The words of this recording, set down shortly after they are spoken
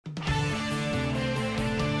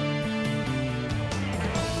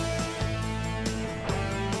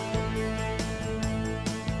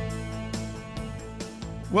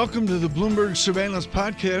Welcome to the Bloomberg Surveillance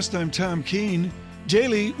Podcast. I'm Tom Keene.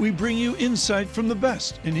 Daily, we bring you insight from the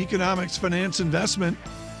best in economics, finance, investment,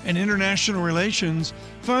 and international relations.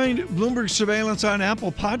 Find Bloomberg Surveillance on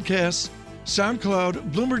Apple Podcasts,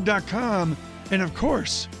 SoundCloud, Bloomberg.com, and of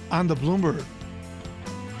course, on the Bloomberg.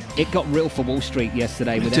 It got real for Wall Street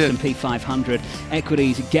yesterday with S&P 500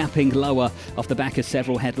 equities gapping lower off the back of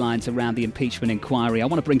several headlines around the impeachment inquiry. I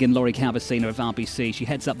want to bring in Lori Calvasina of RBC. She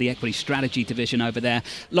heads up the equity strategy division over there.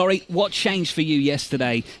 Lori, what changed for you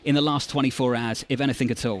yesterday in the last 24 hours, if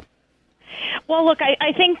anything at all? Well, look,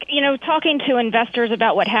 I think, talking to investors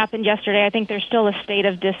about what happened yesterday, I think there's still a state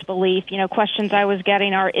of disbelief. Questions I was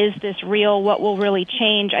getting are, is this real? What will really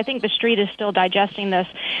change? I think the street is still digesting this.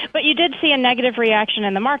 But you did see a negative reaction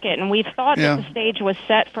in the market, and we've thought that the stage was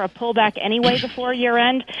set for a pullback anyway before year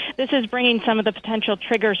end. This is bringing some of the potential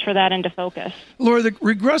triggers for that into focus. Laura, the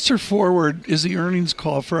regressor forward is the earnings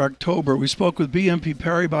call for October. We spoke with BNP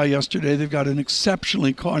Paribas yesterday. They've got an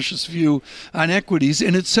exceptionally cautious view on equities,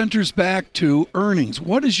 and it centers back to earnings.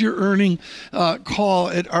 What is your earning call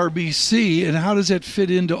at RBC, and how does that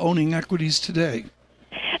fit into owning equities today?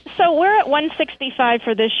 So we're at 165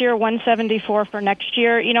 for this year, 174 for next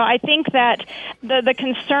year. I think that the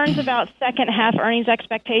concerns about second half earnings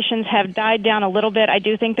expectations have died down a little bit. I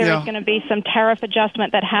do think there is going to be some tariff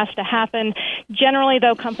adjustment that has to happen. Generally,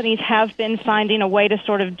 though, companies have been finding a way to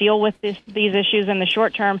sort of deal with these issues in the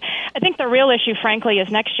short term. I think the real issue, frankly,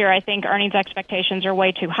 is next year. I think earnings expectations are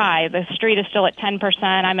way too high. The street is still at 10%.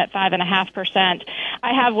 I'm at 5.5%.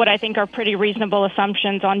 I have what I think are pretty reasonable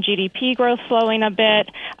assumptions on GDP growth slowing a bit,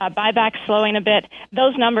 buybacks slowing a bit.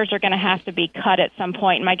 Those numbers are going to have to be cut at some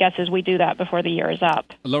point, and my guess is we do that before the year is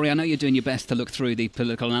up. Lori, I know you're doing your best to look through the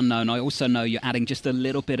political unknown. I also know you're adding just a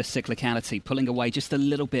little bit of cyclicality, pulling away just a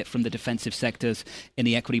little bit from the defensive sectors in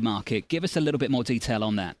the equity market. Give us a little bit more detail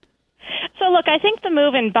on that. So, look, I think the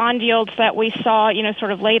move in bond yields that we saw,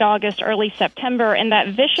 sort of late August, early September, and that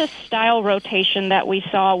vicious style rotation that we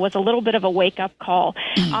saw was a little bit of a wake-up call.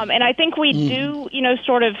 And I think we do,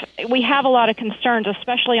 we have a lot of concerns,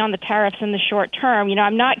 especially on the tariffs in the short term.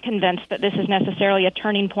 I'm not convinced that this is necessarily a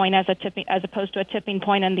turning point as opposed to a tipping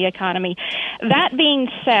point in the economy. That being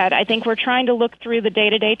said, I think we're trying to look through the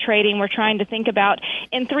day-to-day trading. We're trying to think about,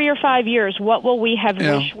 in 3 or 5 years, what will we have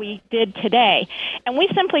wished we did today? And we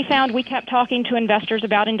simply found we kept talking to investors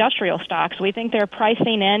about industrial stocks. We think they're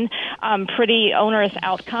pricing in pretty onerous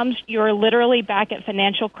outcomes. You're literally back at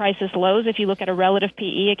financial crisis lows if you look at a relative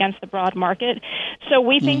PE against the broad market. So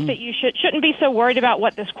we think that you shouldn't be so worried about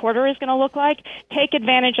what this quarter is going to look like. Take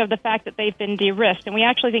advantage of the fact that they've been de-risked. And we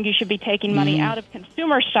actually think you should be taking money out of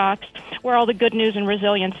consumer stocks where all the good news and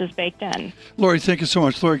resilience is baked in. Lori, thank you so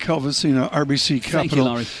much. Lori Calvasina, RBC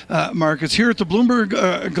Capital Markets, here at the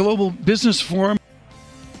Bloomberg Global Business Forum.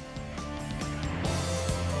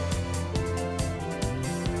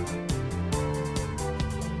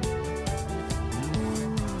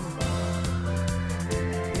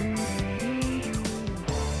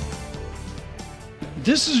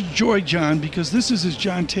 This is joy, John, because this is, as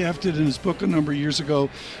John Taft did in his book a number of years ago,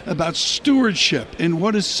 about stewardship. And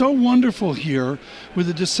what is so wonderful here with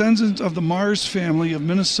the descendants of the Mars family of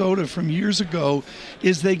Minnesota from years ago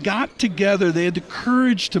is they got together. They had the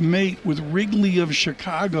courage to mate with Wrigley of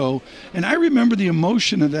Chicago. And I remember the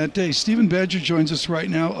emotion of that day. Stephen Badger joins us right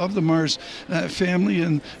now of the Mars family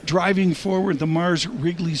and driving forward the Mars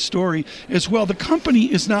Wrigley story as well. The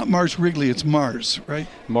company is not Mars Wrigley, it's Mars, right?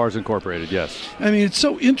 Mars Incorporated, yes. I mean, it's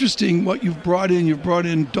so interesting what you've brought in. You've brought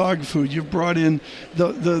in dog food. You've brought in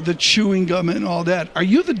the chewing gum and all that. Are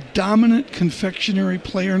you the dominant confectionery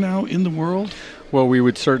player now in the world? Well, we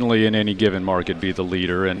would certainly in any given market be the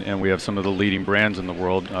leader, and we have some of the leading brands in the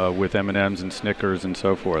world with M&M's and Snickers and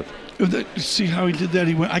so forth. See how he did that?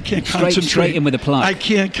 He went, I can't concentrate. Straight in with a plug. I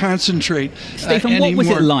can't concentrate Stephen, what was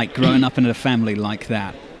it like growing up in a family like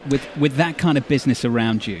that, with that kind of business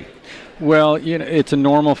around you? Well, it's a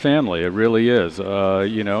normal family. It really is.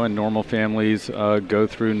 And normal families go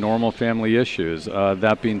through normal family issues.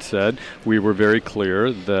 That being said, we were very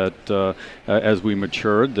clear that as we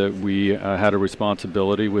matured, that we had a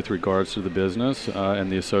responsibility with regards to the business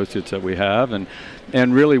and the associates that we have, and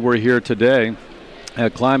really we're here today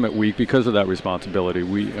at Climate Week because of that responsibility.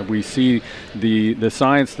 We see the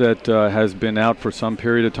science that has been out for some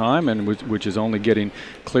period of time, and which is only getting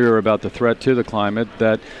clearer about the threat to the climate,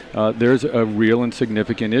 that there's a real and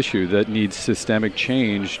significant issue that needs systemic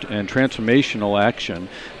change and transformational action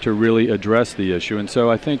to really address the issue. And so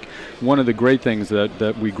I think one of the great things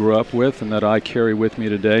that we grew up with and that I carry with me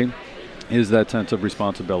today is that sense of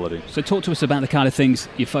responsibility. So talk to us about the kind of things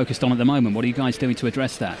you're focused on at the moment. What are you guys doing to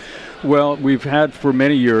address that? Well, we've had for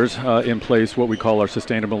many years in place what we call our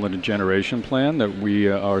Sustainable Intergeneration Plan that we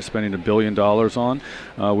are spending $1 billion on.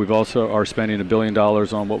 We've also are spending $1 billion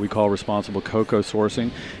on what we call responsible cocoa sourcing.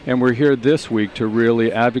 And we're here this week to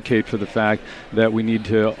really advocate for the fact that we need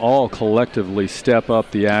to all collectively step up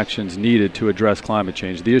the actions needed to address climate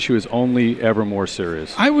change. The issue is only ever more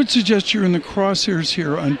serious. I would suggest you're in the crosshairs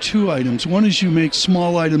here on two items. One is you make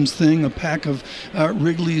small items thing, a pack of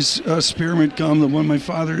Wrigley's spearmint gum, the one my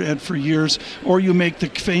father had for years, or you make the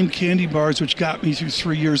famed candy bars, which got me through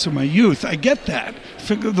 3 years of my youth. I get that.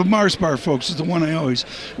 The Mars bar, folks, is the one I always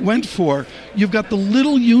went for. You've got the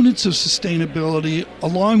little units of sustainability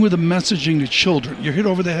along with the messaging to children. You're hit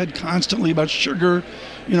over the head constantly about sugar.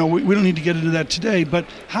 We don't need to get into that today, but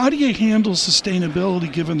how do you handle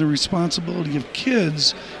sustainability given the responsibility of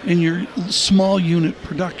kids in your small unit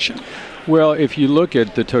production? Well, if you look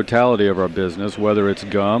at the totality of our business, whether it's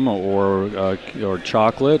gum or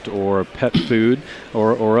chocolate or pet food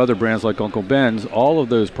or other brands like Uncle Ben's, all of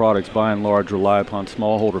those products by and large rely upon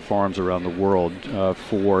smallholder farms around the world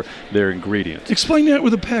for their ingredients. Explain that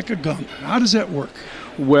with a pack of gum. How does that work?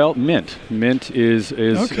 Well, mint. Mint is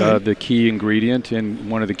Okay. the key ingredient in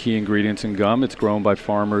one of the key ingredients in gum. It's grown by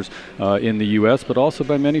farmers in the U.S., but also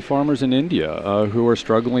by many farmers in India who are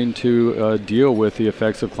struggling to deal with the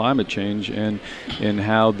effects of climate change in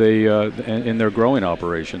how they in their growing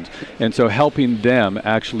operations. And so, helping them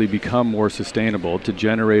actually become more sustainable to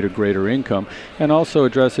generate a greater income, and also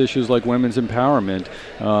address issues like women's empowerment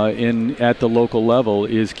at the local level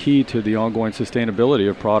is key to the ongoing sustainability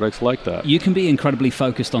of products like that. You can be incredibly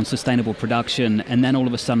focused on sustainable production, and then all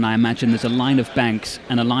of a sudden I imagine there's a line of banks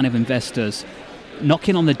and a line of investors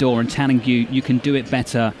knocking on the door and telling you you can do it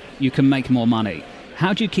better, you can make more money.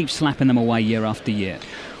 How do you keep slapping them away year after year?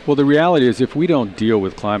 Well, the reality is if we don't deal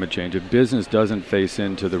with climate change, if business doesn't face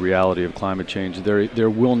into the reality of climate change, there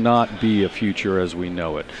will not be a future as we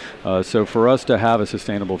know it. So for us to have a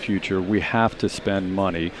sustainable future, we have to spend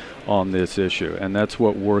money on this issue. And that's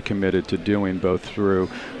what we're committed to doing, both through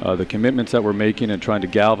the commitments that we're making and trying to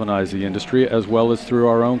galvanize the industry, as well as through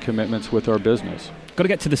our own commitments with our business. Got to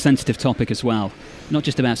get to the sensitive topic as well. Not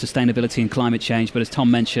just about sustainability and climate change, but as Tom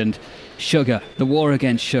mentioned, sugar, the war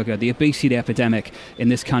against sugar, the obesity epidemic in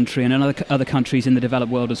this country and in other countries in the developed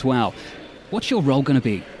world as well. What's your role going to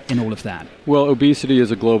be in all of that? Well, obesity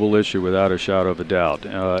is a global issue without a shadow of a doubt,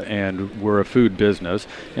 and we're a food business,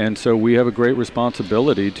 and so we have a great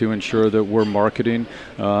responsibility to ensure that we're marketing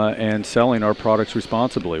and selling our products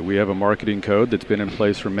responsibly. We have a marketing code that's been in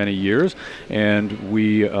place for many years, and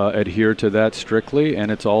we adhere to that strictly,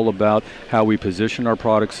 and it's all about how we position our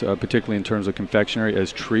products, particularly in terms of confectionery,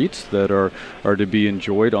 as treats that are to be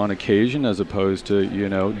enjoyed on occasion as opposed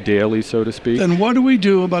to, daily, so to speak. Then what do we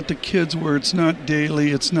do about the kids where it's not daily,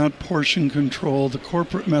 it's not portion control, the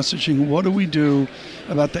corporate messaging? What do we do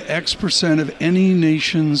about the X% of any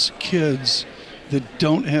nation's kids that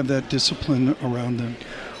don't have that discipline around them?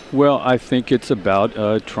 Well, I think it's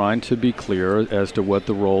about trying to be clear as to what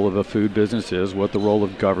the role of a food business is, what the role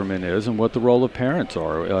of government is, and what the role of parents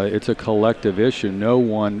are. It's a collective issue. No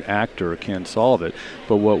one actor can solve it.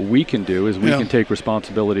 But what we can do is we can take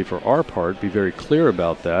responsibility for our part, be very clear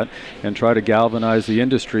about that, and try to galvanize the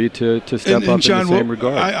industry to step up John, in the same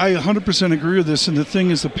regard. I 100% agree with this. And the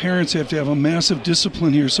thing is, the parents have to have a massive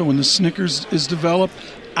discipline here. So when the Snickers is developed,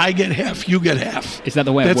 I get half, you get half. Is that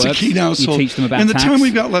the way it works? That's the key now. You teach them about in the tax? time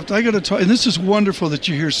we've got left, I got to talk, and this is wonderful that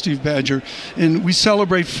you're here, Steve Badger, and we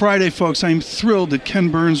celebrate Friday, folks. I'm thrilled that Ken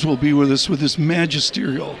Burns will be with us with this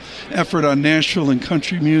magisterial effort on Nashville and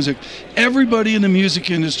country music. Everybody in the music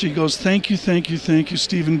industry goes, thank you,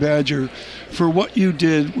 Stephen Badger, for what you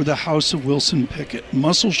did with the House of Wilson Pickett.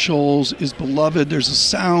 Muscle Shoals is beloved. There's a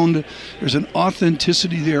sound, there's an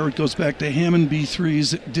authenticity there. It goes back to Hammond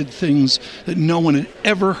B3s that did things that no one had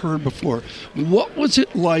ever heard before. What was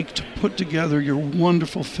it like to put together your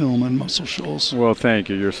wonderful film on Muscle Shoals? Well, thank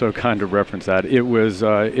you. You're so kind to reference that. It was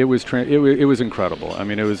incredible. I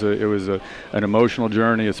mean, it was an emotional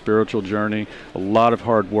journey, a spiritual journey, a lot of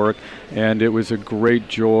hard work, and it was a great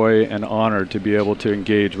joy and honor to be able to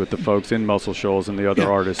engage with the folks in Muscle Shoals and the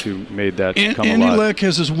other artists who made that come alive. Andy Leck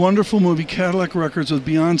has this wonderful movie, Cadillac Records, with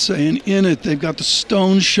Beyonce, and in it they've got the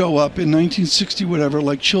Stones show up in 1960 whatever,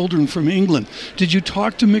 like children from England. Did you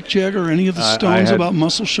talk to Mick Jagger or any of the Stones about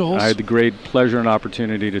Muscle Shoals? I had the great pleasure and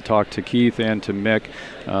opportunity to talk to Keith and to Mick,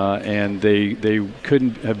 and they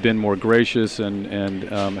couldn't have been more gracious and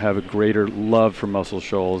have a greater love for Muscle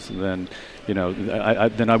Shoals than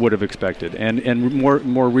than I would have expected. And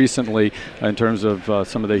more recently, in terms of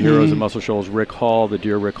some of the heroes of Muscle Shoals, Rick Hall, the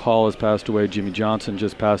dear Rick Hall has passed away. Jimmy Johnson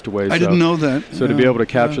just passed away. I didn't know that. So to be able to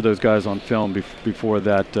capture those guys on film before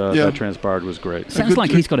that transpired was great. Sounds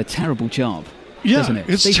like he's got a terrible job. Doesn't it?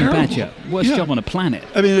 It's Stephen terrible. Badger, worst job on the planet.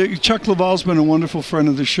 I mean, Chuck Laval's been a wonderful friend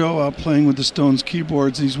of the show, playing with the Stones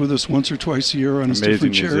keyboards. He's with us once or twice a year on his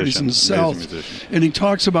different charities in the South. And he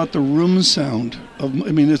talks about the room sound.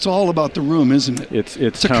 It's all about the room, isn't it?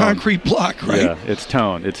 It's a concrete block, right? Yeah, it's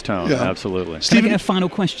tone, absolutely. Can I get a final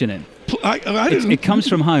question in? It comes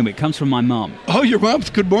from home. It comes from my mum. Oh, your mum.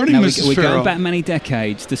 Good morning, Mrs. We're Farrell. going back many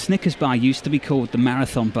decades. The Snickers bar used to be called the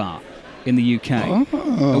Marathon Bar in the UK.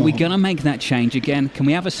 Are we going to make that change again? Can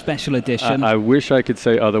we have a special edition? I wish I could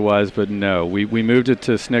say otherwise, but no. We moved it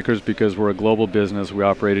to Snickers because we're a global business. We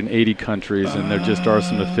operate in 80 countries, and there just are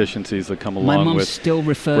some efficiencies that come along with my mum still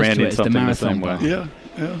refers to it as the Marathon Bar. Yeah.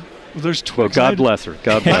 Well, there's well, God bless her.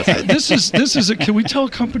 God bless her. This is. Can we tell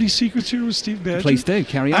company secrets here with Steve Badger? Please do.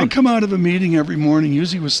 Carry on. I come out of a meeting every morning,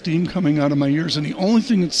 usually with steam coming out of my ears, and the only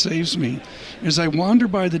thing that saves me is I wander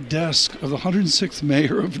by the desk of the 106th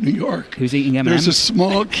mayor of New York. Who's eating M&Ms? There's a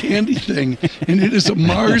small candy thing, and it is a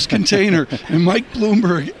Mars container. And Mike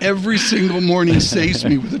Bloomberg every single morning saves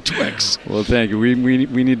me with a Twix. Well, thank you. We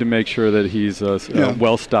need to make sure that he's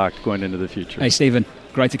well stocked going into the future. Hey, Stephen.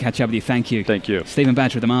 Great to catch up with you. Thank you. Thank you. Stephen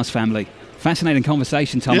Badger of the Mars family. Fascinating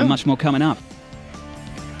conversation, Tom, and much more coming up.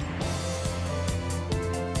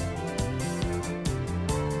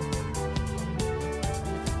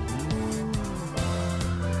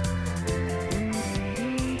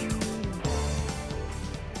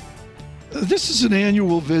 This is an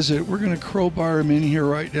annual visit. We're going to crowbar him in here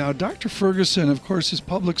right now. Dr. Ferguson, of course, is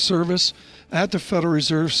public service at the Federal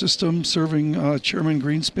Reserve System, serving Chairman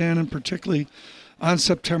Greenspan, and particularly on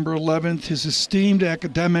September 11th. His esteemed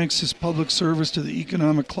academics, his public service to the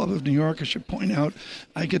Economic Club of New York. I should point out,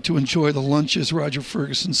 I get to enjoy the lunches Roger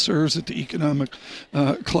Ferguson serves at the Economic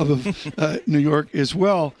Club of New York as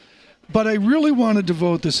well. But I really want to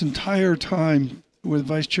devote this entire time with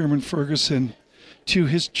Vice Chairman Ferguson to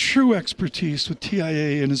his true expertise with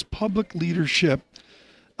TIA and his public leadership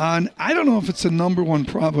on, I don't know if it's the number one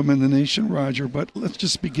problem in the nation, Roger, but let's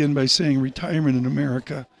just begin by saying retirement in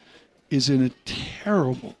America is in a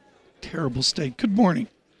terrible, terrible state. Good morning.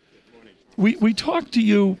 We talked to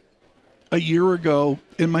you a year ago,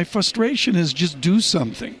 and my frustration is just do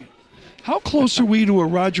something. How close are we to a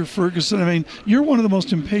Roger Ferguson? I mean, you're one of the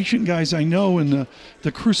most impatient guys I know in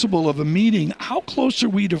the crucible of a meeting. How close are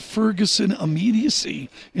we to Ferguson immediacy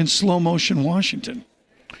in slow motion Washington?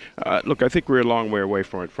 Look, I think we're a long way away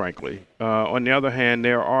from it, frankly. On the other hand,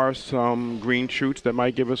 there are some green shoots that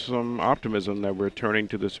might give us some optimism that we're turning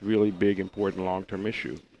to this really big, important long-term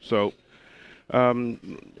issue. So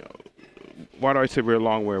why do I say we're a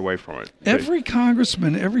long way away from it? Every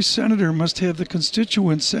congressman, every senator must have the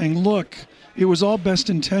constituents saying, look, it was all best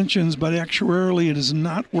intentions, but actuarially it has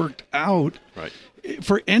not worked out. Right.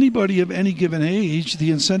 For anybody of any given age,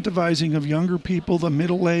 the incentivizing of younger people, the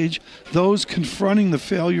middle age, those confronting the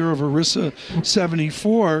failure of ERISA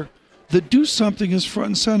 74, the do something is front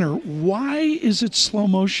and center. Why is it slow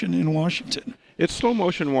motion in Washington? It's slow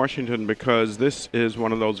motion in Washington because this is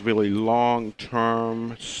one of those really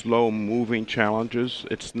long-term, slow-moving challenges.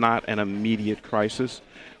 It's not an immediate crisis.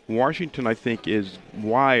 Washington, I think, is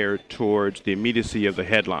wired towards the immediacy of the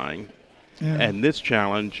headline. Yeah. And this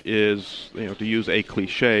challenge is, to use a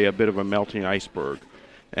cliche, a bit of a melting iceberg.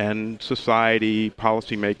 And society,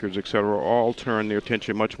 policymakers, et cetera, all turn their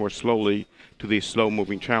attention much more slowly to these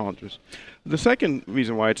slow-moving challenges. The second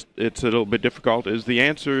reason why it's a little bit difficult is the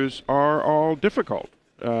answers are all difficult.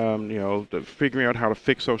 Figuring out how to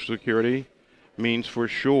fix Social Security means for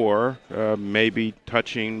sure maybe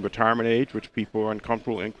touching retirement age, which people are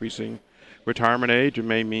uncomfortable increasing retirement age. It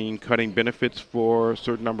may mean cutting benefits for a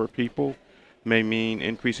certain number of people. May mean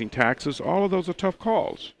increasing taxes. All of those are tough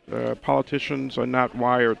calls. Politicians are not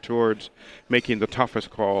wired towards making the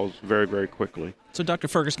toughest calls very, very quickly. So, Dr.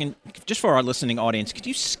 Ferguson, just for our listening audience, could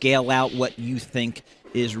you scale out what you think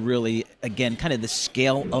is really, again, kind of the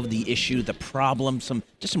scale of the issue, the problem, some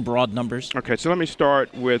broad numbers? Okay, so let me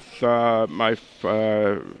start with my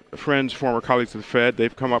friends, former colleagues at the Fed.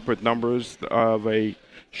 They've come up with numbers of a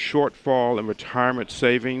shortfall in retirement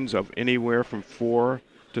savings of anywhere from $4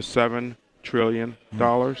 to $7 trillion.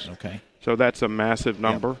 Okay. So that's a massive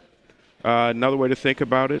number. Yep. Another way to think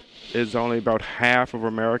about it is only about half of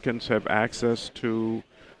Americans have access to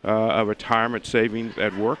a retirement savings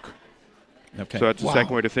at work. Okay. So that's the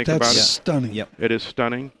second way to think about it. That's stunning. Yep. It is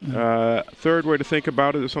stunning. Third way to think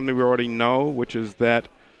about it is something we already know, which is that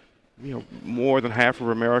more than half of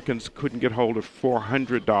Americans couldn't get hold of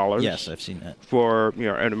 $400. Yes, I've seen that. For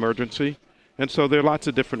an emergency. And so there are lots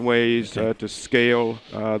of different ways to scale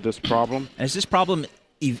this problem. Has this problem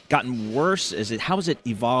gotten worse? How has it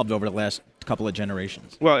evolved over the last couple of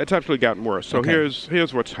generations? Well, it's actually gotten worse. So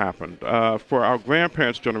here's what's happened. For our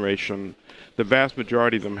grandparents' generation, the vast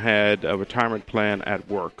majority of them had a retirement plan at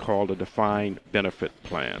work called a defined benefit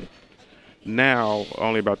plan. Now,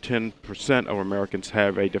 only about 10% of Americans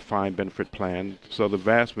have a defined benefit plan, so the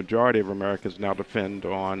vast majority of Americans now depend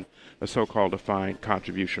on a so-called defined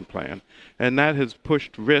contribution plan. And that has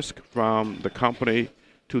pushed risk from the company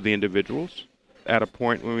to the individuals at a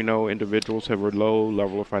point when we know individuals have a low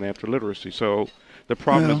level of financial literacy. So the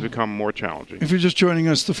problem has become more challenging. If you're just joining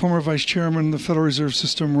us, the former Vice Chairman of the Federal Reserve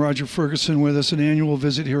System, Roger Ferguson, with us, an annual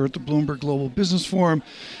visit here at the Bloomberg Global Business Forum,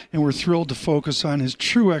 and we're thrilled to focus on his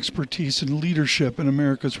true expertise and leadership in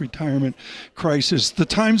America's retirement crisis. The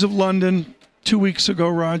Times of London, 2 weeks ago,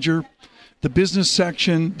 Roger, the business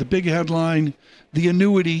section, the big headline, the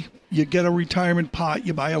annuity, you get a retirement pot,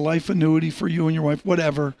 you buy a life annuity for you and your wife,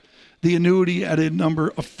 whatever, the annuity at a number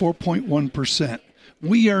of 4.1%.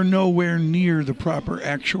 We are nowhere near the proper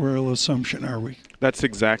actuarial assumption, are we? That's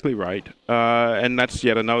exactly right. And that's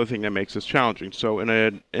yet another thing that makes this challenging. So in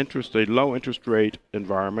a low interest rate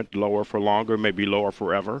environment, lower for longer, maybe lower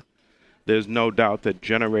forever, there's no doubt that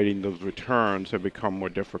generating those returns have become more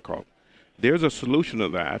difficult. There's a solution to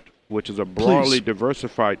that, which is a broadly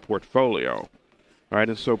diversified portfolio, right?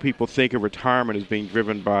 And so people think of retirement as being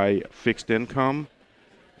driven by fixed income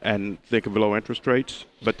and think of low interest rates.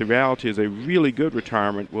 But the reality is a really good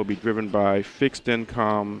retirement will be driven by fixed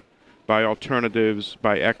income, by alternatives,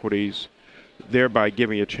 by equities, thereby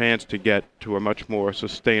giving a chance to get to a much more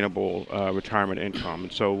sustainable retirement income.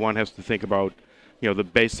 And so one has to think about, the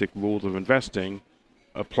basic rules of investing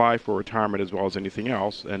apply for retirement as well as anything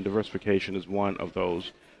else, and diversification is one of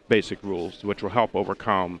those basic rules, which will help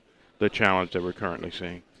overcome the challenge that we're currently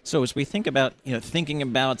seeing. So as we think about, thinking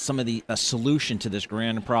about some of the solution to this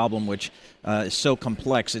grand problem, which is so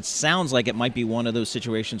complex, it sounds like it might be one of those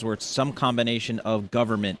situations where it's some combination of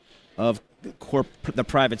government, of the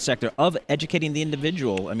private sector, of educating the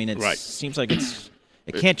individual. I mean, it seems like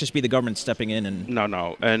it can't just be the government stepping in and...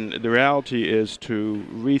 No. And the reality is to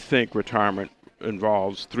rethink retirement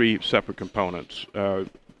involves three separate components.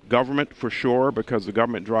 Government, for sure, because the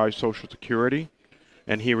government drives Social Security.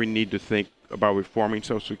 And here we need to think about reforming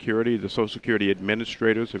Social Security. The Social Security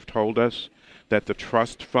administrators have told us that the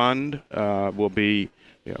trust fund will be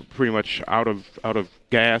pretty much out of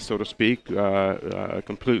gas, so to speak,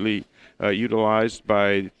 completely utilized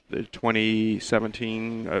by 2027,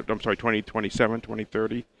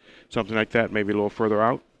 2030, something like that, maybe a little further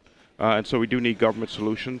out. And so we do need government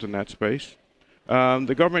solutions in that space.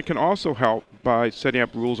 The government can also help by setting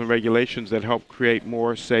up rules and regulations that help create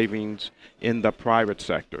more savings in the private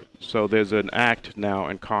sector. So there's an act now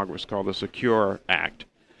in Congress called the Secure Act.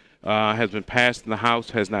 Has been passed in the House,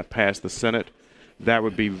 has not passed the Senate. That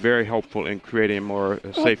would be very helpful in creating a more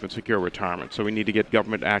safe and secure retirement. So we need to get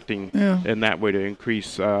government acting in that way to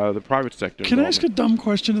increase the private sector. Can I ask a dumb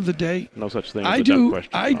question of the day? No such thing as a dumb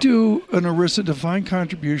question. I do an ERISA defined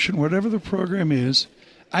contribution, whatever the program is.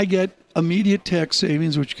 I get immediate tax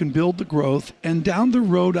savings, which can build the growth, and down the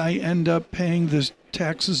road I end up paying the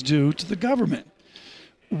taxes due to the government.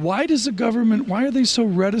 Why are they so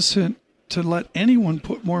reticent to let anyone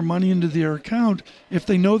put more money into their account if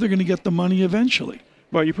they know they're going to get the money eventually?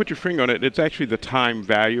 Well, you put your finger on it. It's actually the time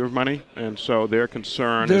value of money, and so their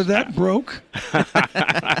concern They're that broke?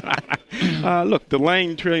 Look,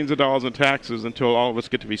 delaying trillions of dollars in taxes until all of us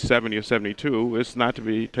get to be 70 or 72 is not to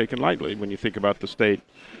be taken lightly when you think about the state,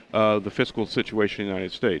 the fiscal situation in the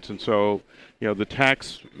United States. And so, the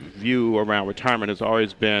tax view around retirement has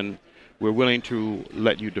always been, we're willing to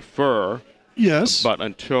let you defer, yes, but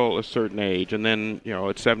until a certain age. And then,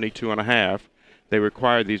 at 72 and a half, they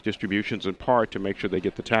require these distributions in part to make sure they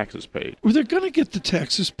get the taxes paid. Well, they're going to get the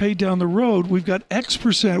taxes paid down the road. We've got X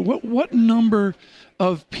percent. What number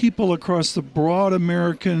of people across the broad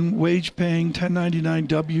American wage-paying 1099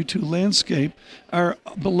 W-2 landscape are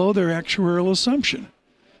below their actuarial assumption?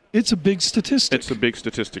 It's a big statistic. It's a big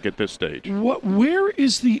statistic at this stage. Where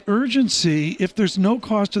is the urgency if there's no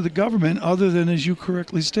cost to the government other than, as you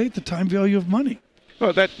correctly state, the time value of money?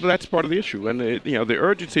 Well, that's part of the issue. And, the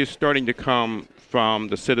urgency is starting to come from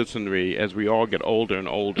the citizenry as we all get older and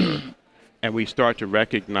older, and we start to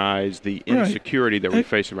recognize the insecurity that we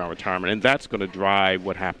face around retirement, and that's going to drive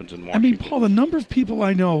what happens in Washington. I mean, Paul, the number of people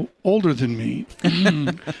I know older than me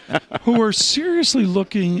who are seriously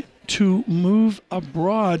looking to move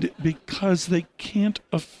abroad because they can't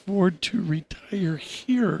afford to retire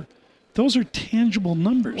here Those are tangible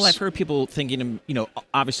numbers. Well, I've heard people thinking,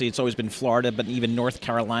 obviously it's always been Florida, but even North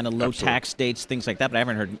Carolina, low tax states, things like that. But I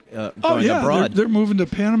haven't heard going abroad. They're moving to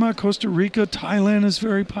Panama, Costa Rica. Thailand is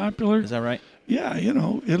very popular. Is that right? Yeah,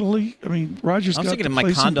 Italy. I mean, Roger's got the place in I'm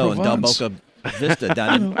thinking of my condo in Del Provence. Boca Vista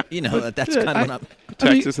down. That's kind of what I'm.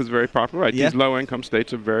 Texas is very popular. Right? Yeah. These low-income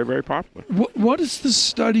states are very, very popular. What is the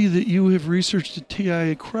study that you have researched at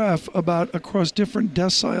TIAA-CREF about across different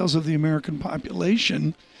deciles of the American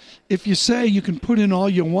population? If you say you can put in all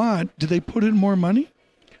you want, do they put in more money?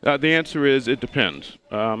 The answer is it depends.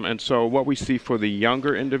 And so what we see for the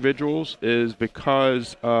younger individuals is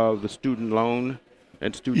because of the student loan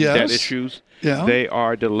and student debt issues, they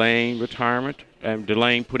are delaying retirement and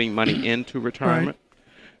delaying putting money into retirement.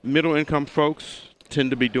 Right. Middle-income folks tend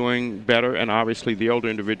to be doing better, and obviously the older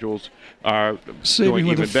individuals are doing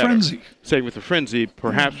even better. Frenzy. Saving with a frenzy,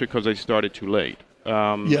 perhaps because they started too late.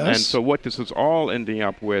 And so what this is all ending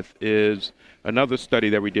up with is another study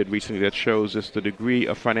that we did recently that shows us the degree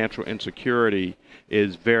of financial insecurity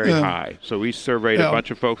is very high. So we surveyed a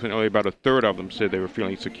bunch of folks, and only about a third of them said they were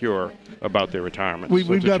feeling secure about their retirement.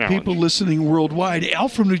 We've got people listening worldwide. Al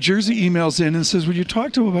from New Jersey emails in and says, would you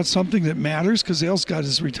talk to him about something that matters? Because Al's got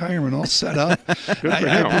his retirement all set up.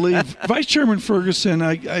 I believe. Vice Chairman Ferguson,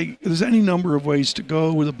 there's any number of ways to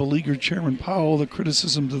go with a beleaguered Chairman Powell, the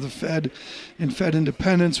criticism to the Fed and Fed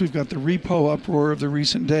independence. We've got the repo uproar of the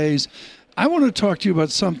recent days. I want to talk to you about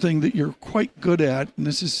something that you're quite good at, and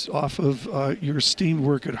this is off of your esteemed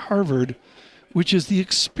work at Harvard, which is the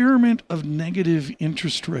experiment of negative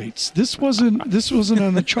interest rates. This wasn't on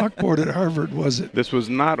the chalkboard at Harvard, was it? This was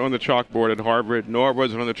not on the chalkboard at Harvard, nor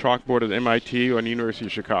was it on the chalkboard at MIT or the University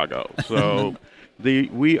of Chicago. So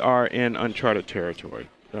we are in uncharted territory.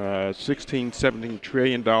 $16, $17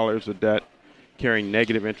 trillion of debt carrying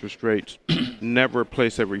negative interest rates, never a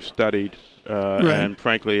place that we've studied. And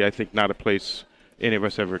frankly, I think not a place any of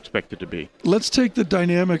us ever expected to be. Let's take the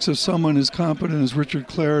dynamics of someone as competent as Richard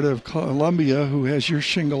Claret of Columbia, who has your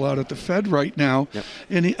shingle out at the Fed right now,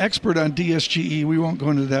 and the expert on DSGE. We won't go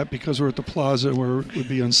into that because we're at the plaza where it would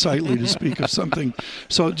be unsightly to speak of something.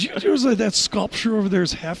 So do you realize that sculpture over there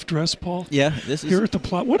is half dressed, Paul? Yeah. This is here at the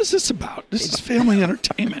plaza. What is this about? This is family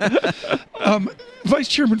entertainment. Vice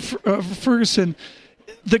Chairman Ferguson,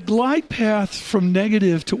 the glide path from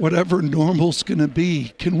negative to whatever normal's going to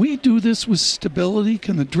be, can we do this with stability?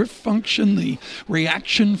 Can the drift function, the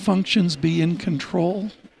reaction functions be in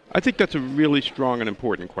control? I think that's a really strong and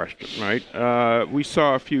important question, right? We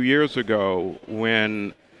saw a few years ago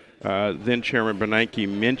when then Chairman Bernanke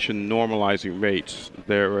mentioned normalizing rates.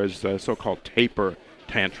 There was a so-called taper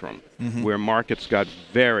tantrum where markets got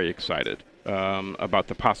very excited about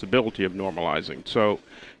the possibility of normalizing. So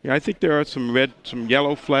I think there are some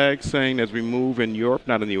yellow flags saying as we move in Europe,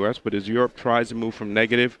 not in the U.S., but as Europe tries to move from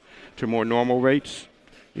negative to more normal rates,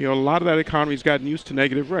 a lot of that economy's gotten used to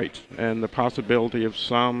negative rates, and the possibility of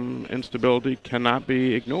some instability cannot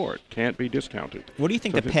be ignored, can't be discounted. What do you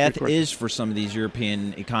think the path is for some of these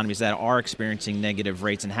European economies that are experiencing negative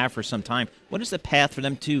rates and have for some time? What is the path for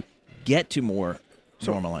them to get to more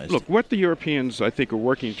normalized? Look, what the Europeans, I think, are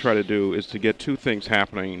working to try to do is to get two things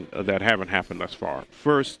happening that haven't happened thus far.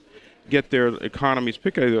 First, get their economies,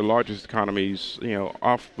 particularly their largest economies,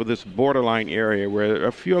 off of this borderline area where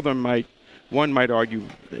a few of them one might argue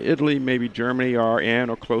Italy, maybe Germany are in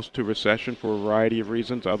or close to recession for a variety of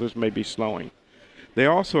reasons. Others may be slowing. They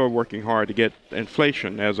also are working hard to get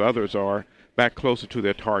inflation, as others are, back closer to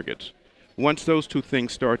their targets. Once those two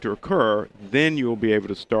things start to occur, then you'll be able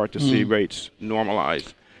to start to see rates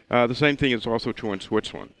normalize. The same thing is also true in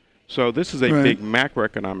Switzerland. So this is a big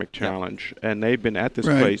macroeconomic challenge, and they've been at this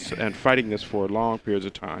place and fighting this for long periods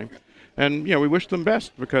of time. And we wish them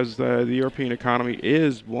best because the European economy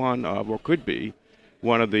is one of, or could be,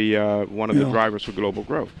 one of the drivers for global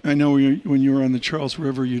growth. I know when you were on the Charles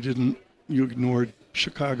River, you ignored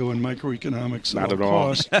Chicago and microeconomics at all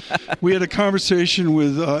costs. We had a conversation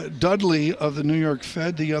with Dudley of the New York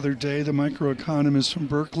Fed the other day, the microeconomist from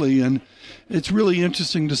Berkeley, and it's really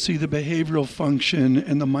interesting to see the behavioral function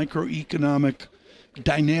and the microeconomic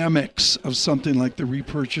dynamics of something like the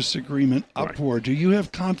repurchase agreement upward. Do you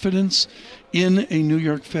have confidence in a New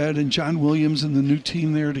York Fed and John Williams and the new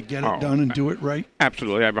team there to get it done and do it right?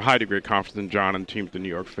 Absolutely. I have a high degree of confidence in John and the team at the New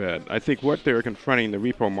York Fed. I think what they were confronting the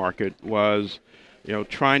repo market was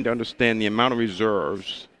trying to understand the amount of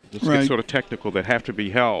reserves, this gets sort of technical, that have to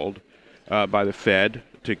be held by the Fed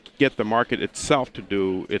to get the market itself to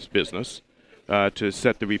do its business, to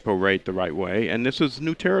set the repo rate the right way. And this is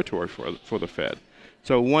new territory for the Fed.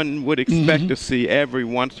 So one would expect to see every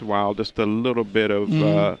once in a while just a little bit of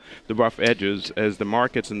the rough edges as the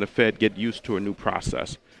markets and the Fed get used to a new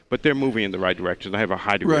process. but they're moving in the right direction. I have a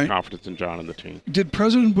high degree Right. of confidence in John and the team. Did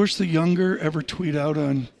President Bush the younger ever tweet out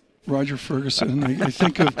on Roger Ferguson? I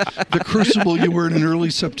think of the crucible you were in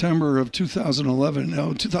early September of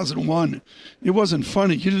 2001. It wasn't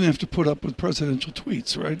funny. You didn't have to put up with presidential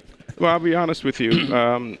tweets, right? Well, I'll be honest with you.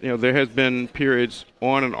 There has been periods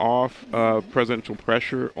on and off presidential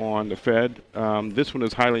pressure on the Fed. This one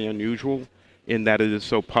is highly unusual in that it is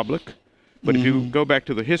so public. But if you go back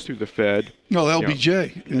to the history of the Fed,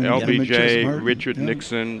 LBJ, LBJ, Richard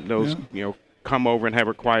Nixon, those come over and have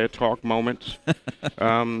a quiet talk moments.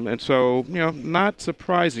 And so, not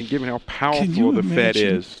surprising given how powerful the Fed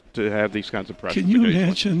is to have these kinds of pressure. Can you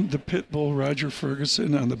imagine the pit bull Roger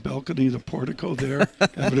Ferguson on the balcony of the portico there,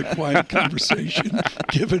 having a quiet conversation,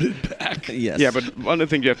 giving it back? Yes. Yeah, but one of the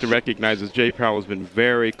things you have to recognize is Jay Powell has been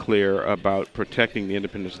very clear about protecting the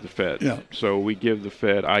independence of the Fed. Yeah. So we give the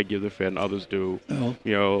Fed, I give the Fed, and others do,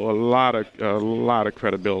 a lot of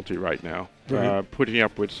credibility right now, putting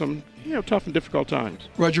up with some tough and difficult times.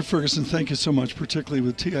 Roger Ferguson, thank you so much, particularly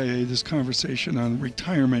with TIA, this conversation on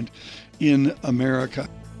retirement in America.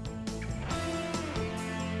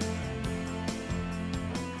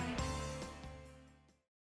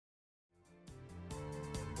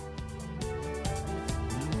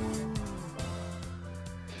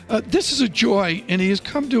 This is a joy, and he has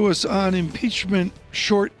come to us on impeachment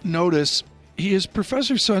short notice. He is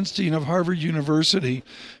Professor Sunstein of Harvard University.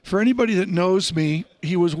 For anybody that knows me,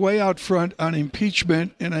 he was way out front on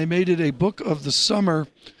impeachment, and I made it a book of the summer.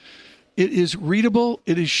 It is readable,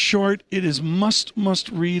 it is short, it is must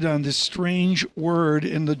read on this strange word,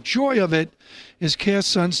 and the joy of it is Cass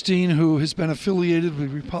Sunstein, who has been affiliated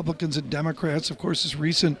with Republicans and Democrats. Of course, his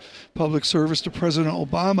recent public service to President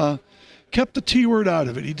Obama kept the T word out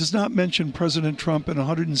of it. He does not mention President Trump in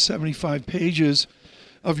 175 pages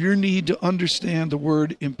of your need to understand the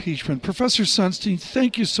word impeachment. Professor Sunstein,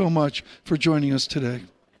 thank you so much for joining us today.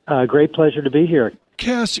 Great pleasure to be here.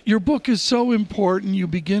 Cass, your book is so important. You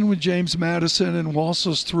begin with James Madison and waltz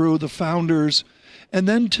us through the founders and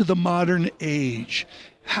then to the modern age.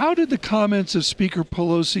 How did the comments of Speaker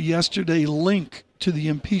Pelosi yesterday link to the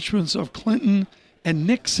impeachments of Clinton and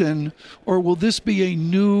Nixon, or will this be a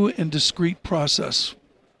new and discrete process?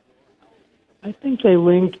 I think they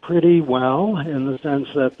linked pretty well in the sense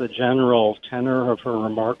that the general tenor of her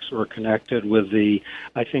remarks were connected with the,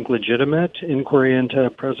 I think, legitimate inquiry into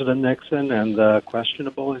President Nixon and the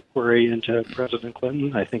questionable inquiry into President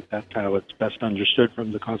Clinton. I think that's how it's best understood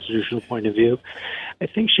from the constitutional point of view. I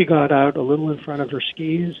think she got out a little in front of her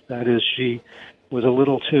skis. That is, she was a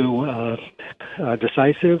little too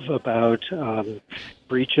decisive about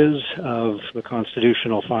breaches of the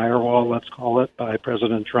constitutional firewall, let's call it, by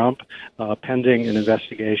President Trump, pending an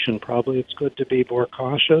investigation. Probably it's good to be more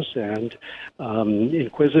cautious and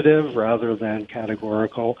inquisitive rather than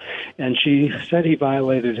categorical. And she said he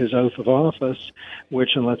violated his oath of office,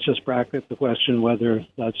 which, and let's just bracket the question whether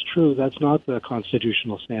that's true, that's not the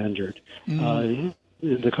constitutional standard.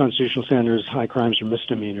 The constitutional standard is high crimes or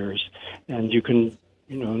misdemeanors, and you can,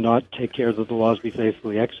 not take care that the laws be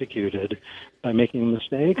faithfully executed by making a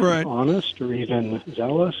mistake, honest, or even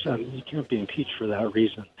zealous, and you can't be impeached for that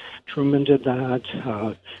reason. Truman did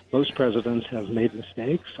that. Most presidents have made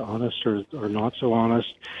mistakes, honest or not so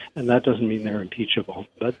honest, and that doesn't mean they're impeachable.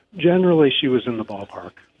 But generally, she was in the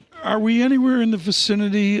ballpark. Are we anywhere in the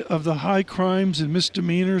vicinity of the high crimes and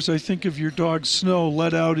misdemeanors? I think of your dog Snow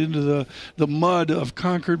let out into the mud of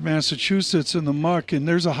Concord, Massachusetts in the muck, and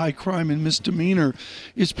there's a high crime and misdemeanor.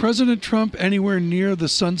 Is President Trump anywhere near the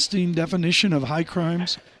Sunstein definition of high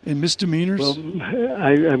crimes and misdemeanors? Well,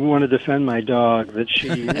 I want to defend my dog that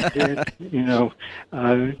she did,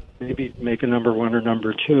 maybe make a number one or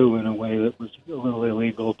number two in a way that was a little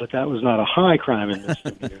illegal, but that was not a high crime and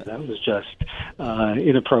misdemeanor. That was just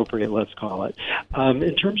inappropriate, let's call it.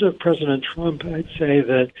 In terms of President Trump, I'd say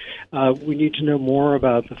that we need to know more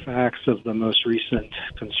about the facts of the most recent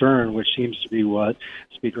concern, which seems to be what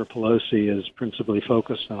Speaker Pelosi is principally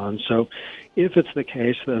focused on. So if it's the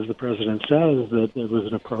case, as the president says, that there was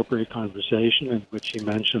an appropriate conversation in which he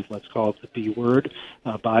mentioned, let's call it the B word,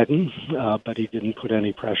 Biden, but he didn't put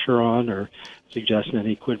any pressure on or suggest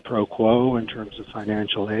any quid pro quo in terms of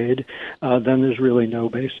financial aid, then there's really no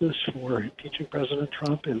basis for impeaching President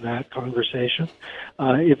Trump in that conversation.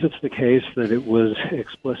 If it's the case that it was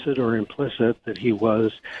explicit or implicit that he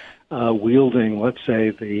was wielding, let's say,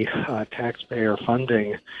 the taxpayer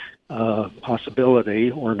funding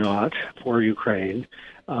possibility or not for Ukraine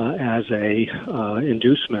as a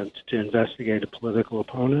inducement to investigate a political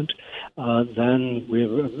opponent, then we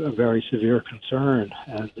have a very severe concern,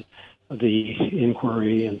 and the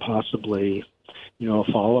inquiry and possibly a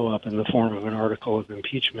follow-up in the form of an article of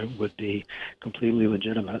impeachment would be completely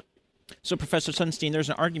legitimate. So, Professor Sunstein, there's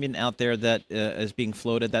an argument out there that is being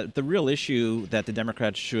floated that the real issue that the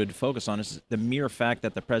Democrats should focus on is the mere fact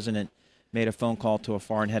that the president made a phone call to a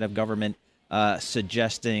foreign head of government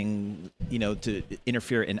suggesting, to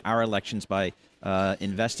interfere in our elections by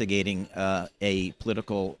investigating a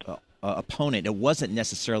political opponent. It wasn't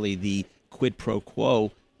necessarily the quid pro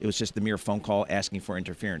quo. It was just the mere phone call asking for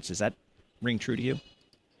interference. Does that ring true to you?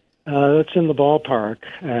 That's in the ballpark.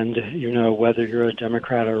 And, whether you're a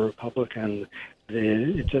Democrat or Republican,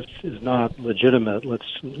 it just is not legitimate.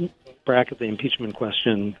 Let's bracket the impeachment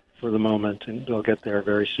question for the moment, and they'll get there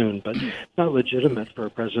very soon. But it's not legitimate for a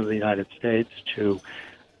president of the United States to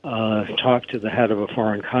talk to the head of a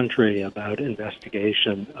foreign country about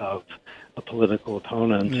investigation of a political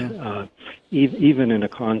opponent, even in a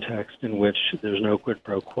context in which there's no quid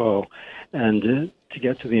pro quo. And to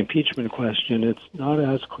get to the impeachment question, it's not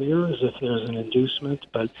as clear as if there's an inducement,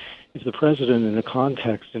 but if the president, in a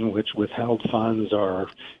context in which withheld funds are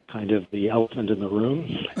kind of the elephant in the room,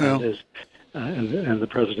 and the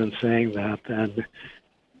president saying that, then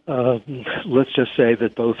let's just say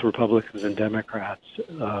that both Republicans and Democrats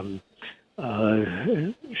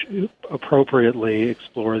appropriately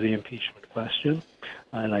explore the impeachment question.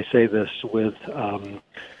 And I say this with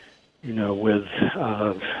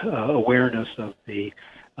awareness of the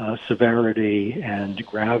severity and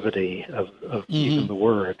gravity of even the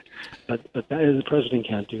word. But the president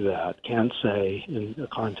can't do that. Can't say in a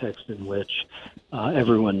context in which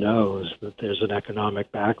everyone knows that there's an economic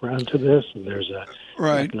background to this and there's an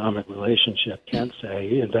economic relationship. Can't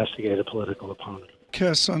say investigate a political opponent.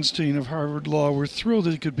 Cass Sunstein of Harvard Law. We're thrilled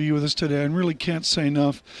that he could be with us today and really can't say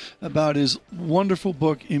enough about his wonderful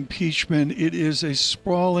book, Impeachment. It is a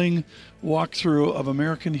sprawling walkthrough of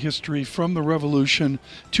American history from the Revolution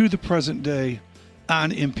to the present day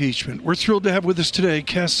on impeachment. We're thrilled to have with us today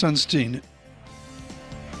Cass Sunstein.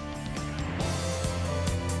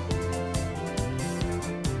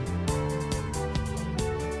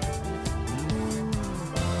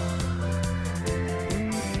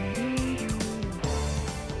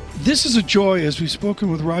 This is a joy, as we've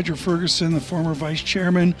spoken with Roger Ferguson, the former vice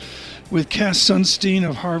chairman, with Cass Sunstein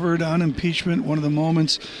of Harvard on impeachment, one of the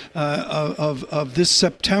moments of this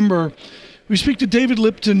September. We speak to David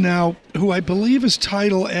Lipton now, who I believe his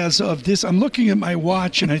title as of this, I'm looking at my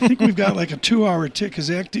watch, and I think we've got like a 2-hour tick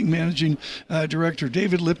as acting managing director.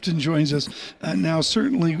 David Lipton joins us now,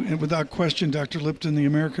 certainly, and without question, Dr. Lipton, the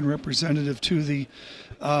American representative to the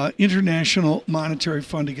International Monetary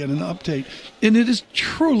Fund, to get an update. And it is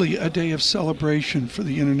truly a day of celebration for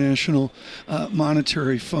the International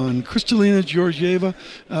Monetary Fund. Kristalina Georgieva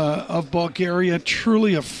of Bulgaria,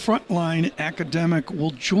 truly a frontline academic,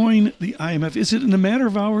 will join the IMF. Is it in a matter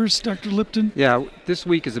of hours, Dr. Lipton? Yeah, this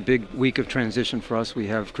week is a big week of transition for us. We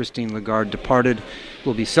have Christine Lagarde departed.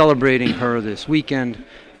 We'll be celebrating her this weekend.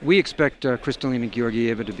 We expect Kristalina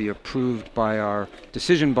Georgieva to be approved by our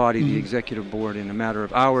decision body, the executive board, in a matter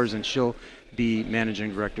of hours, and she'll be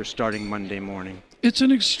managing director starting Monday morning. It's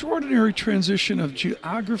an extraordinary transition of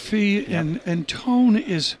geography, and tone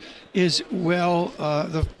is well.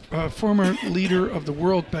 The former leader of the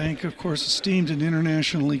World Bank, of course, esteemed in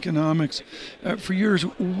international economics for years.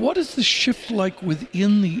 What is the shift like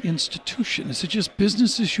within the institution? Is it just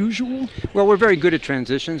business as usual? Well, we're very good at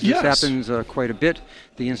transitions. Yes. This happens quite a bit.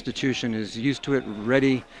 The institution is used to it,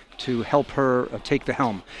 ready to help her take the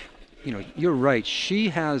helm. You're right. She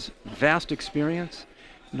has vast experience.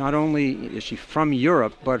 Not only is she from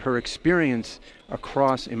Europe, but her experience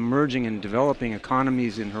across emerging and developing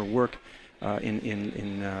economies in her work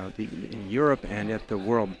in Europe and at the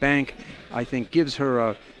World Bank, I think gives her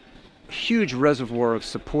a huge reservoir of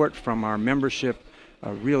support from our membership,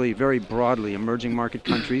 really very broadly. Emerging market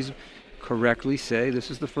countries correctly say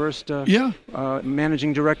this is the first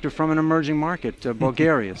managing director from an emerging market,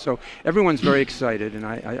 Bulgaria. So everyone's very excited, and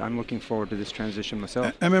I'm looking forward to this transition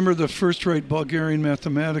myself. I remember the first-rate Bulgarian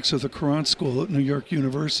mathematics of the Courant School at New York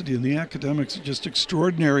University, and the academics are just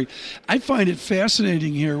extraordinary. I find it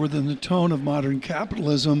fascinating here within the tone of modern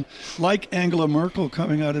capitalism, like Angela Merkel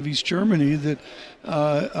coming out of East Germany, that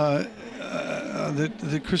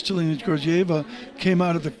Kristalina Georgieva came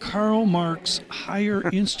out of the Karl Marx Higher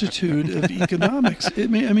Institute of Economics.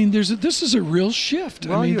 This is a real shift.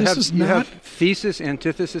 Well, you have thesis,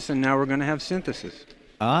 antithesis, and now we're going to have synthesis.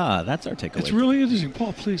 That's our takeaway. It's really interesting.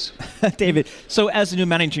 Paul, please. David, so as the new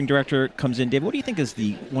managing director comes in, David, what do you think is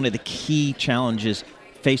one of the key challenges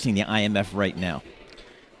facing the IMF right now?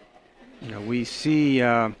 We see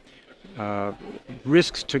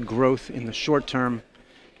risks to growth in the short term,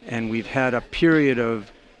 and we've had a period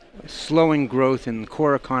of slowing growth in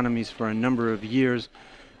core economies for a number of years.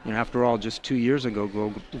 After all, just 2 years ago,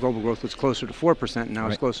 global growth was closer to 4%, and now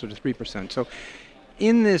it's closer to 3%. So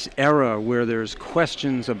in this era where there's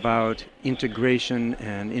questions about integration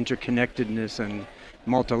and interconnectedness and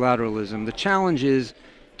multilateralism, the challenge is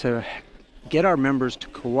to get our members to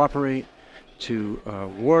cooperate, to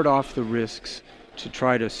ward off the risks, to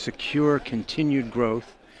try to secure continued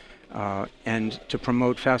growth, and to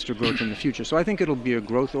promote faster growth in the future. So I think it'll be a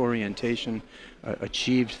growth orientation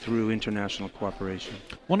achieved through international cooperation.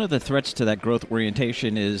 One of the threats to that growth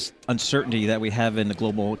orientation is uncertainty that we have in the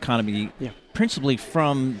global economy, principally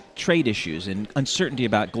from trade issues and uncertainty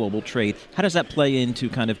about global trade. How does that play into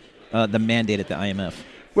kind of the mandate at the IMF?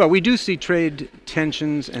 Well, we do see trade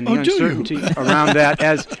tensions and the uncertainty around that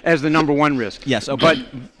as the number one risk. Yes, okay.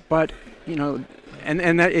 But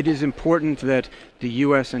and that it is important that the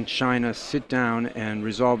U.S. and China sit down and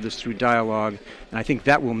resolve this through dialogue. And I think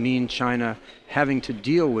that will mean China having to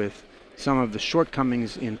deal with some of the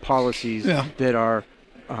shortcomings in policies that are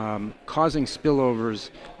causing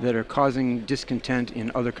spillovers, that are causing discontent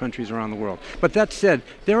in other countries around the world. But that said,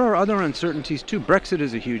 there are other uncertainties too. Brexit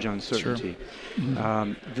is a huge uncertainty.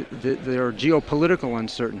 Sure. There are geopolitical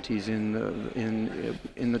uncertainties in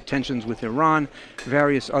the tensions with Iran,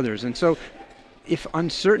 various others. And so if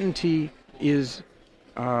uncertainty is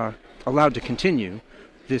allowed to continue,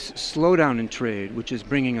 this slowdown in trade, which is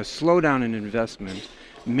bringing a slowdown in investment,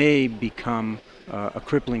 may become a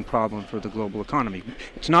crippling problem for the global economy.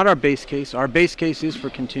 It's not our base case. Our base case is for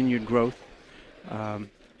continued growth. And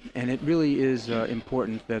it really is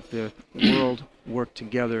important that the world work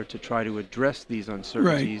together to try to address these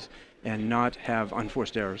uncertainties and not have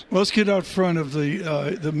unforced errors. Well, let's get out front of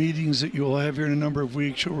the meetings that you'll have here in a number of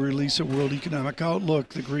weeks. You'll release a World Economic Outlook,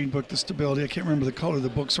 the Green Book, the Stability. I can't remember the color of the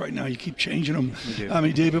books right now. You keep changing them.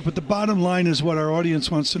 David. But the bottom line is what our audience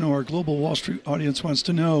wants to know, our global Wall Street audience wants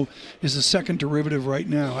to know, is the second derivative right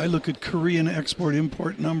now. I look at Korean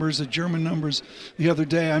export-import numbers, the German numbers the other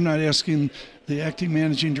day. I'm not asking the acting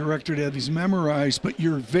managing director to have these memorized, but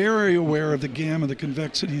you're very aware of the gamma, the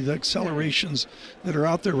convexity, the accelerations that are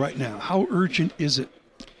out there right now. How urgent is it?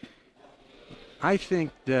 I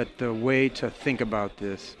think that the way to think about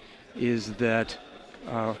this is that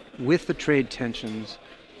with the trade tensions,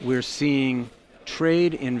 we're seeing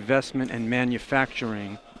trade, investment, and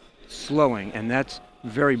manufacturing slowing, and that's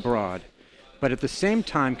very broad. But at the same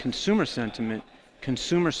time, consumer sentiment,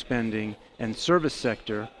 consumer spending, and service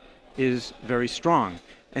sector is very strong.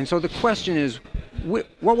 And so the question is, what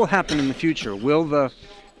will happen in the future? Will the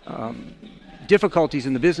difficulties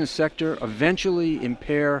in the business sector eventually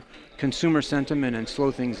impair consumer sentiment and slow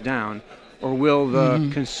things down? Or will the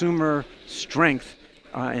consumer strength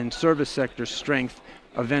and service sector strength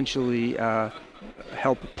eventually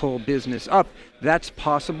help pull business up? That's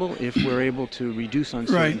possible if we're able to reduce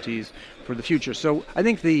uncertainties for the future. So I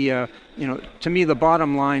think to me, the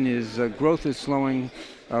bottom line is growth is slowing,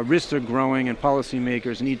 risks are growing, and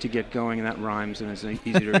policymakers need to get going, and that rhymes and is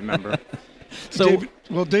easy to remember. So,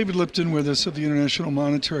 David Lipton with us of the International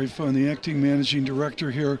Monetary Fund, the acting managing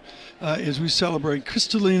director here, as we celebrate.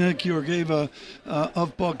 Kristalina Georgieva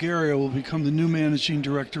of Bulgaria will become the new managing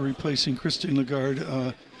director, replacing Christine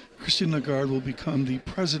Lagarde. Christine Lagarde will become the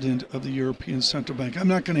president of the European Central Bank. I'm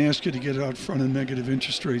not going to ask you to get out front of negative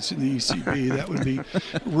interest rates in the ECB. That would be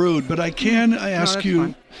rude. But I can ask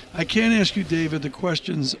you, David, the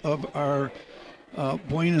questions of our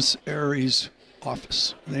Buenos Aires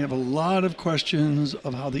office. They have a lot of questions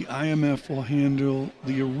of how the IMF will handle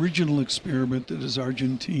the original experiment that is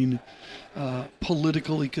Argentine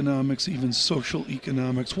political economics, even social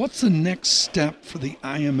economics. What's the next step for the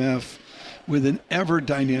IMF with an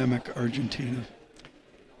ever-dynamic Argentina?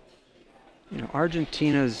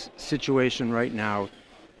 Argentina's situation right now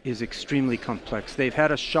is extremely complex. They've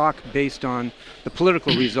had a shock based on the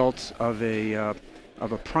political results of a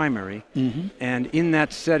primary, and in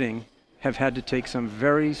that setting have had to take some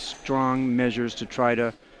very strong measures to try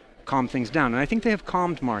to calm things down. And I think they have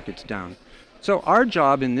calmed markets down. So our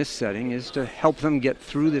job in this setting is to help them get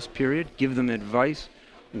through this period, give them advice,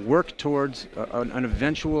 work towards an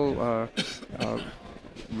eventual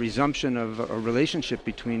resumption of a relationship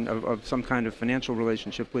of some kind of financial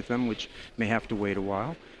relationship with them, which may have to wait a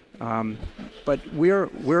while. But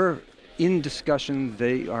we're in discussion.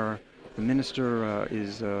 The minister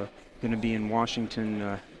is going to be in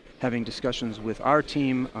Washington having discussions with our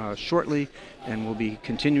team shortly, and we'll be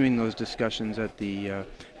continuing those discussions at the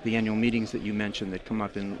annual meetings that you mentioned that come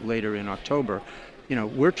up later in October.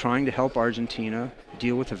 We're trying to help Argentina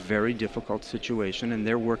deal with a very difficult situation, and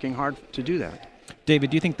they're working hard to do that.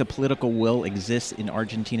 David, do you think the political will exists in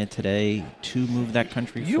Argentina today to move that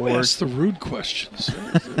country forward? You ask the rude questions.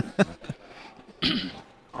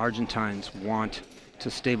 Argentines want to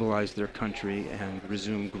stabilize their country and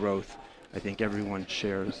resume growth. I think everyone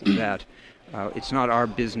shares that. It's not our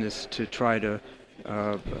business to try to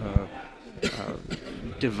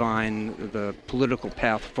divine the political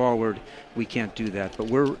path forward. We can't do that, but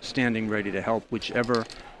we're standing ready to help whichever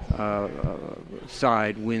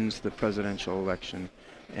side wins the presidential election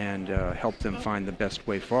and help them find the best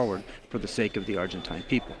way forward for the sake of the Argentine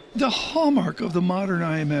people. The hallmark of the modern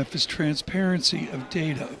IMF is transparency of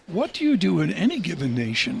data. What do you do in any given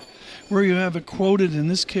nation where you have a quoted, in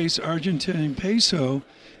this case, Argentine peso,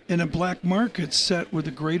 in a black market set with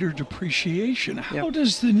a greater depreciation? How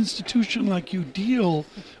does an institution like you deal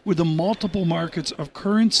with the multiple markets of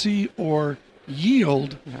currency or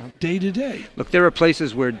yield day to day? Look, there are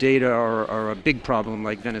places where data are a big problem,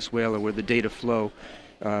 like Venezuela, where the data flow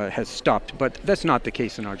has stopped, but that's not the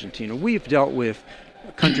case in Argentina. We've dealt with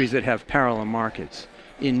countries that have parallel markets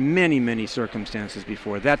in many, many circumstances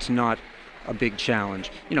before. That's not a big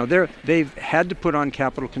challenge. You know, they've had to put on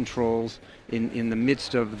capital controls in the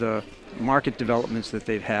midst of the market developments that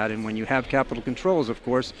they've had, and when you have capital controls, of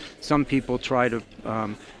course, some people try to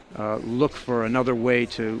look for another way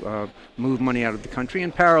to move money out of the country,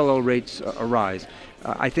 and parallel rates arise.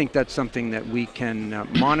 I think that's something that we can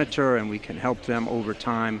monitor, and we can help them over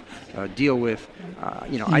time deal with.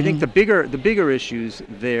 I think the bigger issues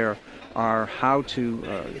there are how to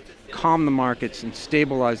calm the markets and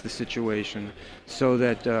stabilize the situation so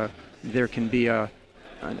that there can be an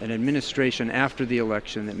administration after the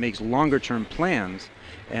election that makes longer-term plans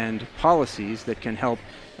and policies that can help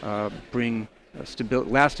bring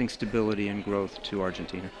lasting stability and growth to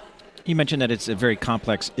Argentina. You mentioned that it's a very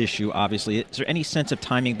complex issue, obviously. Is there any sense of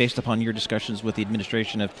timing based upon your discussions with the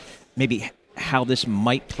administration of maybe how this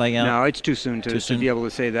might play out? No, it's too soon to be able to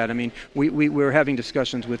say that. I mean, we're having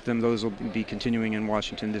discussions with them. Those will be continuing in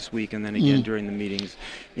Washington this week, and then again during the meetings.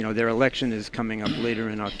 You know, their election is coming up later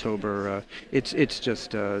in October. It's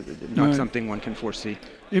just not something one can foresee.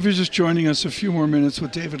 If you're just joining us, a few more minutes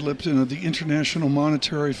with David Lipton of the International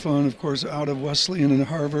Monetary Fund, of course, out of Wesleyan and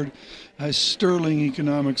Harvard, has sterling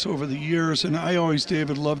economics over the years. And I always,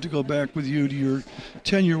 David, love to go back with you to your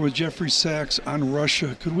tenure with Jeffrey Sachs on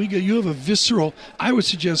Russia. Could we get, you have a visceral, I would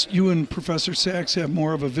suggest you and Professor Sachs have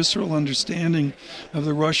more of a visceral understanding of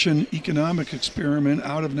the Russian economic experiment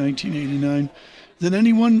out of 1989 than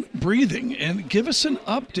anyone breathing. And give us an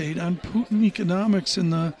update on Putin economics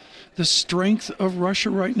and the strength of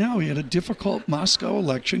Russia right now. He had a difficult Moscow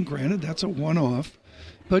election, granted that's a one-off,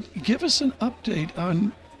 but give us an update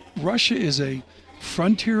on Russia is a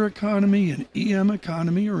frontier economy, an EM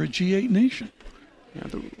economy, or a G8 nation. Yeah,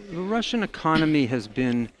 the Russian economy has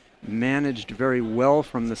been managed very well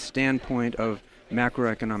from the standpoint of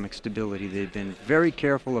macroeconomic stability. They've been very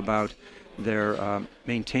careful about their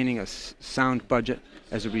maintaining a sound budget.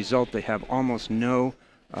 As a result, they have almost no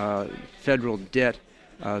federal debt.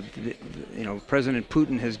 President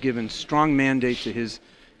Putin has given strong mandate to his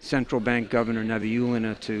central bank governor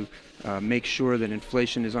Nabiullina to make sure that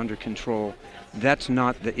inflation is under control. That's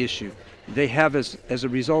not the issue. They have, as a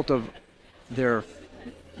result of the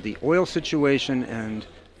oil situation and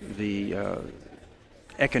the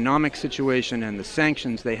economic situation and the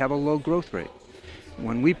sanctions, they have a low growth rate.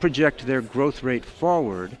 When we project their growth rate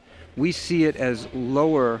forward, we see it as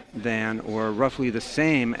lower than or roughly the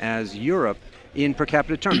same as Europe in per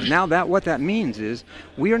capita terms. Now, what that means is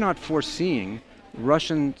we are not foreseeing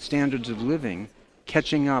Russian standards of living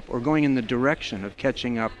catching up or going in the direction of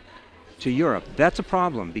catching up to Europe. That's a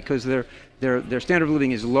problem because their standard of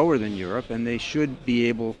living is lower than Europe, and they should be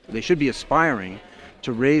aspiring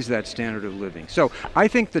to raise that standard of living. So I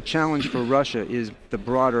think the challenge for Russia is the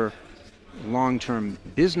broader long-term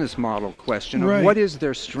business model question of what is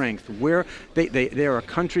their strength. Where they are a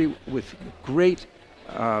country with great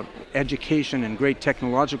education and great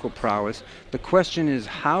technological prowess. The question is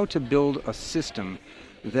how to build a system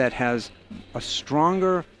that has a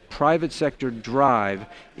stronger private sector drive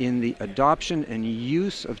in the adoption and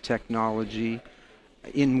use of technology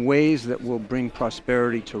in ways that will bring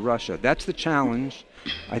prosperity to Russia. That's the challenge.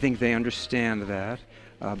 I think they understand that,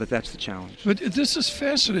 but that's the challenge. But this is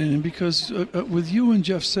fascinating because with you and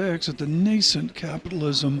Jeff Sachs at the nascent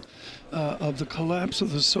capitalism of the collapse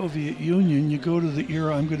of the Soviet Union, you go to the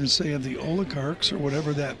era, I'm going to say, of the oligarchs or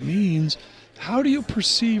whatever that means. How do you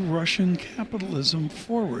perceive Russian capitalism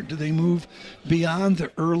forward? Do they move beyond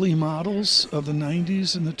the early models of the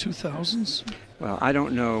 90s and the 2000s? Well, I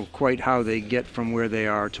don't know quite how they get from where they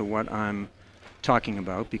are to what I'm talking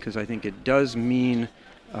about, because I think it does mean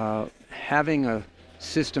having a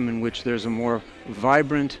system in which there's a more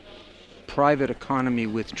vibrant private economy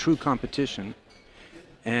with true competition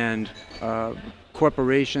and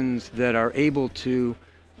corporations that are able to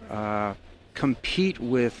compete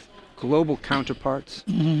with global counterparts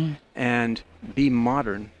and be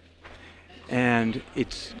modern. And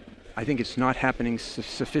I think it's not happening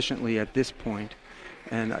sufficiently at this point.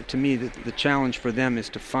 And to me, the challenge for them is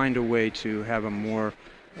to find a way to have a more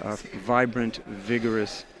vibrant,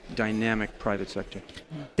 vigorous, dynamic private sector.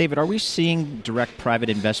 David, are we seeing direct private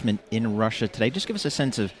investment in Russia today? Just give us a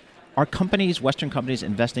sense of, are companies, Western companies,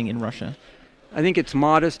 investing in Russia? I think it's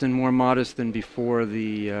modest and more modest than before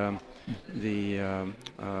the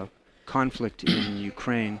conflict in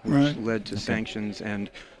Ukraine, which led to sanctions and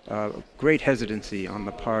great hesitancy on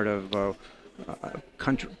the part of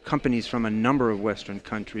companies from a number of Western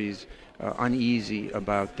countries uneasy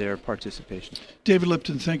about their participation. David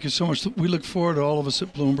Lipton, thank you so much. We look forward, all of us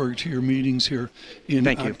at Bloomberg, to your meetings here in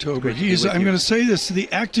October. I'm going to say this, the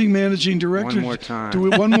acting managing director. One more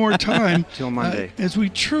time. One more time. Till Monday. As we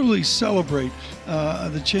truly celebrate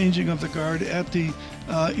the changing of the guard at the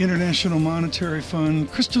International Monetary Fund.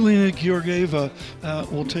 Kristalina Georgieva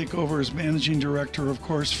will take over as managing director, of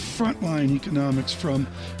course, Frontline Economics from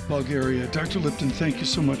Bulgaria. Dr. Lipton, thank you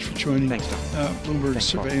so much for joining Bloomberg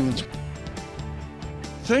Surveillance.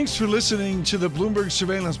 Thanks for listening to the Bloomberg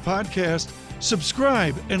Surveillance Podcast.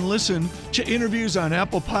 Subscribe and listen to interviews on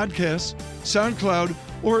Apple Podcasts, SoundCloud,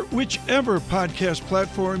 or whichever podcast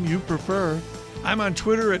platform you prefer. I'm on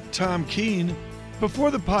Twitter at Tom Keene.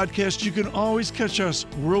 Before the podcast, you can always catch us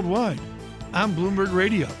worldwide on Bloomberg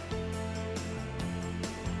Radio.